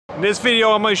In this video,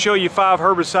 I'm going to show you 5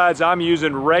 herbicides I'm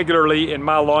using regularly in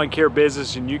my lawn care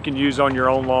business and you can use on your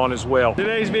own lawn as well.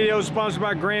 Today's video is sponsored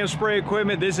by Graham Spray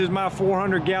Equipment. This is my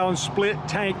 400-gallon split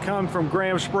tank coming from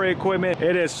Graham Spray Equipment.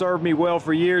 It has served me well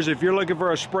for years. If you're looking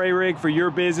for a spray rig for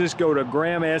your business, go to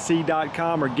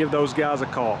grahamse.com or give those guys a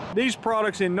call. These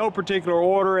products in no particular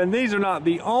order, and these are not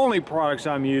the only products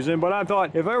I'm using, but I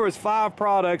thought if there was 5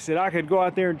 products that I could go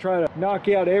out there and try to knock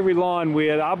out every lawn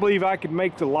with, I believe I could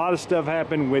make a lot of stuff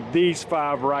happen with these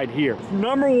 5 right here.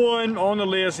 Number 1 on the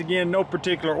list, again, no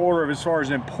particular order as far as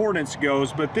importance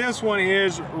goes, but this one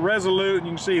is Resolute. You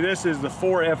can see this is the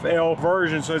 4FL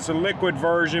version, so it's a liquid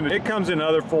version. It comes in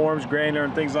other forms, granular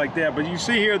and things like that, but you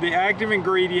see here the active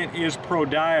ingredient is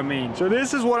prodiamine. So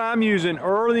this is what I'm using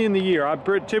early in the year. I'm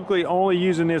typically only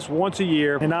using this once a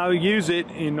year, and I'll use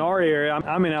it in our area.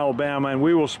 I'm in Alabama, and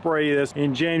we will spray this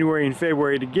in January and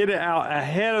February to get it out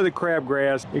ahead of the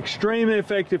crabgrass. Extremely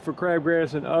effective for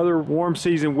crabgrass and other warm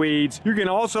season weeds. You can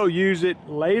also use it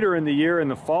later in the year in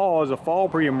the fall as a fall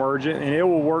pre-emergent, and it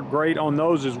will work great on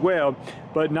those as well,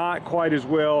 but not quite as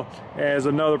well as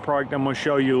another product I'm going to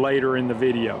show you later in the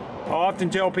video. I often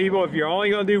tell people if you're only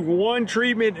going to do one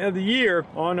treatment of the year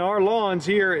on our lawns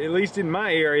here, at least in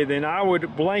my area, then I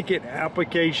would blanket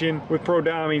application with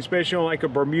prodiamine, especially on like a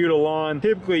Bermuda lawn.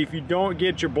 Typically, if you don't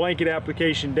get your blanket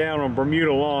application down on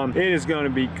Bermuda lawn, it is going to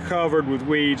be covered with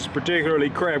weeds, particularly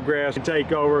crabgrass, and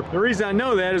take over. The reason I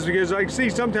know that is because I see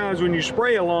sometimes when you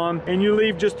spray a lawn and you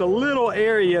leave just a little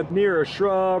area near a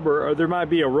shrub or there might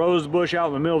be a rose bush out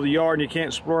in the middle of the yard and you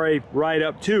can't spray right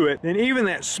up to it, then even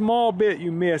that small bit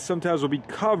you miss sometimes will be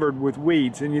covered with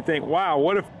weeds, and you think, wow,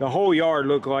 what if the whole yard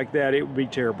looked like that? It would be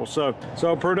terrible. So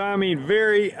prodiamine,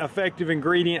 very effective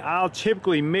ingredient. I'll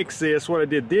typically mix this. What I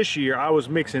did this year, I was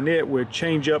mixing it with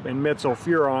Change Up and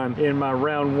Metsulfuron in my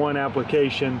round 1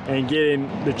 application, and getting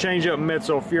the Change Up and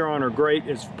Metsulfuron are great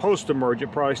as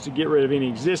post-emergent products to get rid of any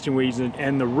existing weeds,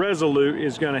 and the Resolute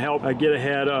is going to help get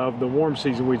ahead of the warm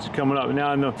season weeds coming up.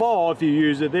 Now in the fall, if you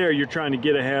use it there, you're trying to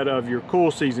get ahead of your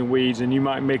cool season weeds, and you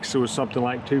might mix it with something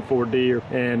like 2,4-D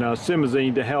and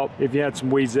simazine to help if you had some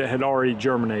weeds that had already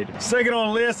germinated. Second on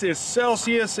the list is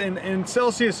Celsius, and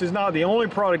Celsius is not the only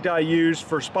product I use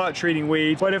for spot treating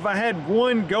weeds, but if I had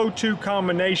one go-to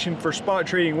combination for spot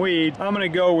treating weeds, I'm going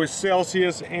to go with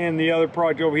Celsius and the other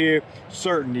product over here,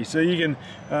 Certainty. So you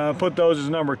can put those as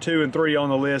number 2 and 3 on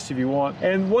the list if you want.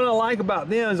 And what I like about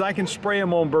them is I can spray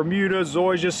them on bermuda,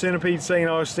 zoysia, centipede, St.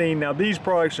 Augustine. Now these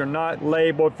products are not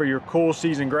labeled for your cool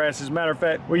season grasses. Matter of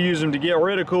fact, we use them to get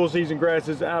rid of cool season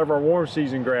grasses out of our warm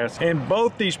season grass. And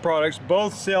both these products,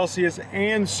 both Celsius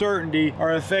and Certainty,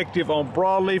 are effective on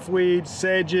broadleaf weeds,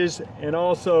 sedges, and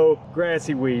also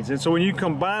grassy weeds. And so when you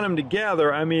combine them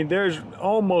together, I mean, there's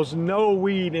almost no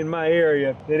weed in my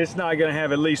area that it's not going to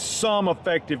have at least some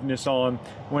effectiveness on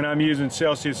when I'm using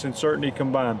Celsius and Certainty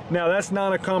combined. Now that's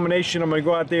not a combination I'm going to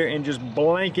go out there and just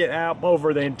blanket out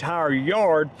over the entire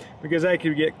yard, because that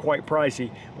could get quite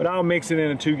pricey. But I'll mix it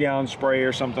in a 2-gallon spray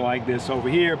or something like this over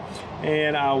here,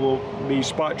 and I will be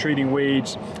spot treating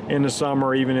weeds in the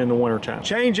summer, even in the winter time.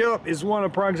 Change Up is one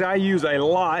of the products I use a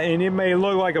lot, and it may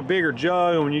look like a bigger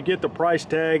jug, and when you get the price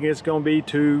tag, it's going to be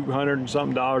 $200 and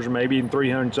something or maybe even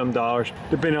 $300 and something,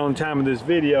 depending on the time of this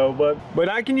video. But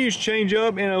I can use Change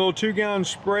Up in a little 2-gallon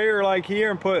sprayer like here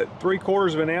and put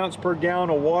 3/4 of an ounce per gallon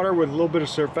of water with a little bit of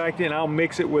surfactant, and I'll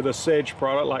mix it with a sedge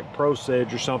product like Pro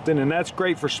Sedge or something, and that's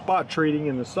great for spot treating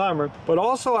in the summer. But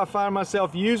also I find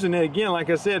myself using it again,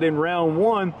 like I said, in round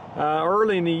 1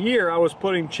 early in the year. I was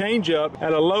putting Change Up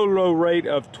at a low rate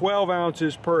of 12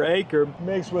 ounces per acre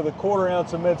mixed with a 1/4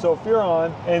 ounce of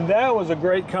Metsulfuron, and that was a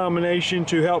great combination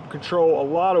to help control a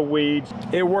lot of weeds.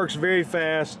 It works very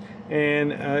fast,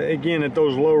 and again, at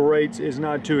those low rates is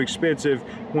not too expensive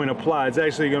when applied. It's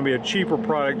actually going to be a cheaper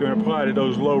product when applied at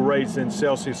those low rates than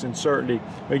Celsius and Certainty.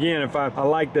 Again, if I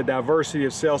like the diversity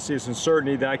of Celsius and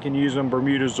Certainty, that I can use them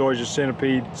Bermuda, zoysia,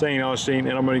 centipede, St. Augustine,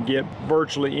 and I'm going to get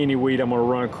virtually any weed I'm going to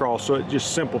run across, so it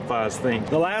just simplifies things.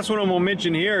 The last one I'm going to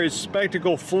mention here is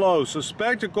Spectacle Flow. So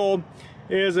Spectacle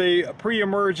is a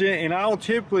pre-emergent, and I'll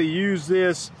typically use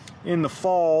this in the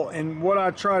fall, and what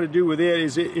I try to do with it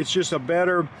is it's just a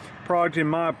better product, in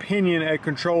my opinion, at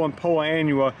controlling Poa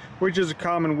annua, which is a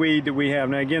common weed that we have.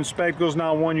 Now again, Spectacle is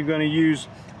not one you're going to use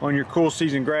on your cool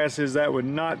season grasses. That would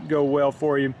not go well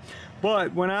for you.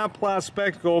 But when I apply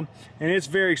Spectacle, and it's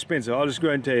very expensive, I'll just go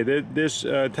ahead and tell you that this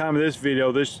time of this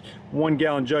video, this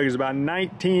 1-gallon jug is about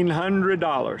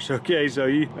 $1,900. Okay, so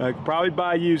you could probably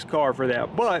buy a used car for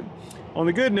that. But On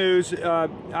the good news,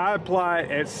 I apply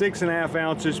at 6.5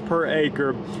 ounces per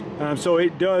acre, so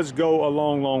it does go a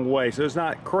long way. So it's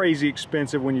not crazy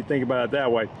expensive when you think about it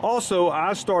that way. Also,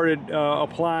 I started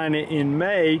applying it in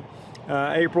May,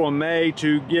 April and May,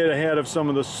 to get ahead of some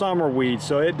of the summer weeds.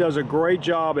 So it does a great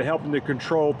job at helping to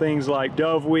control things like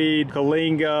doveweed,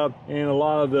 kalinga, and a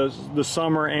lot of the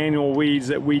summer annual weeds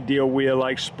that we deal with,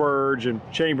 like spurge and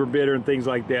chamber bitter and things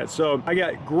like that. So I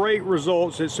got great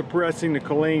results at suppressing the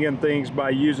kalinga and things by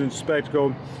using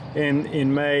Spectacle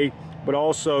in May, but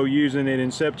also using it in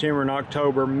September and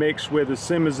October mixed with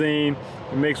simazine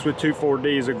and mixed with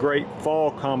 2,4-D is a great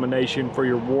fall combination for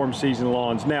your warm season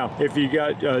lawns. Now, if you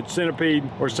got centipede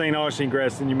or St. Augustine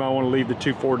grass, then you might want to leave the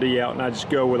 2,4-D out, and I just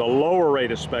go with a lower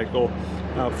rate of Spectacle,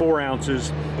 4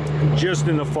 ounces, just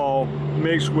in the fall,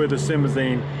 mixed with the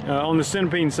simazine. On the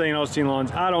centipede and St. Augustine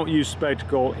lawns, I don't use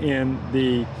Spectacle in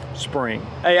the spring.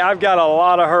 Hey, I've got a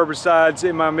lot of herbicides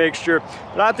in my mixture,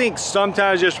 but I think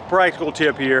sometimes, just a practical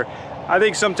tip here, I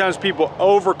think sometimes people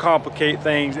overcomplicate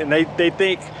things, and they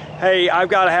think, hey, I've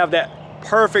got to have that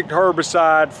perfect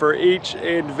herbicide for each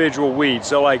individual weed.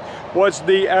 So like, what's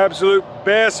the absolute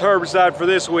best herbicide for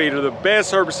this weed, or the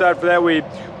best herbicide for that weed?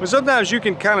 Well, sometimes you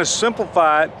can kind of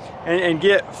simplify it and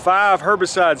get 5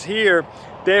 herbicides here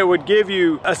that would give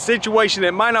you a situation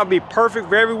that might not be perfect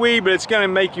for every weed, but it's going to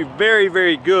make you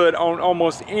very good on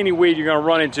almost any weed you're going to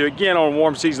run into, again, on a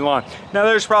warm season lawn. Now,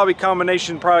 there's probably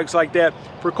combination products like that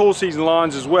for cool season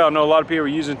lawns as well. I know a lot of people are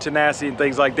using tenacity and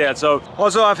things like that. So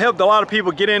also, I've helped a lot of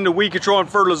people get into weed control and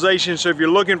fertilization. So if you're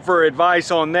looking for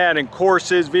advice on that and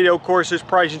courses, video courses,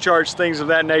 pricing charts, things of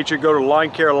that nature, go to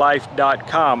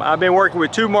lawncarelife.com. I've been working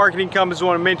with 2 marketing companies I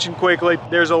want to mention quickly.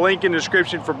 There's a link in the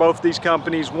description for both these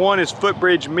companies. One is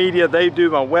Footbridge Media. They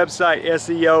do my website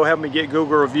SEO, help me get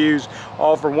Google reviews,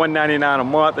 all for $1.99 a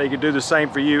month. They can do the same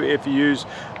for you if you use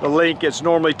the link. It's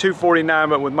normally $2.49,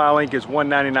 but with my link it's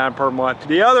 $1.99 per month.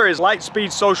 The other is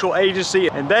Lightspeed Social Agency,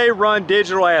 and they run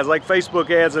digital ads like Facebook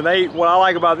ads, and what I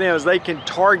like about them is they can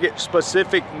target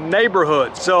specific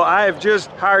neighborhoods. So I have just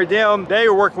hired them. They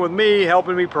are working with me,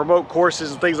 helping me promote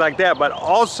courses and things like that, but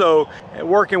also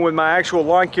working with my actual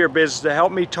lawn care business to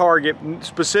help me target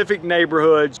specific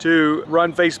neighborhoods to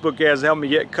run Facebook ads to help me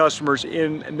get customers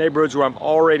in neighborhoods where I'm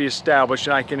already established,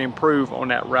 and I can improve on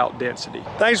that route density.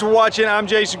 Thanks for watching. I'm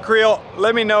Jason Creel.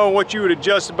 Let me know what you would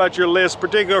adjust about your list,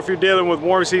 particularly if you're dealing with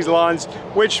warm season lawns.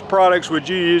 Which products would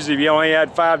you use if you only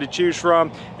had 5 to choose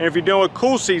from? And if you're doing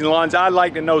cool season lawns, I'd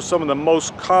like to know some of the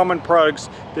most common products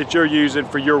that you're using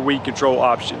for your weed control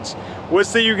options. We'll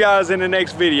see you guys in the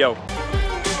next video.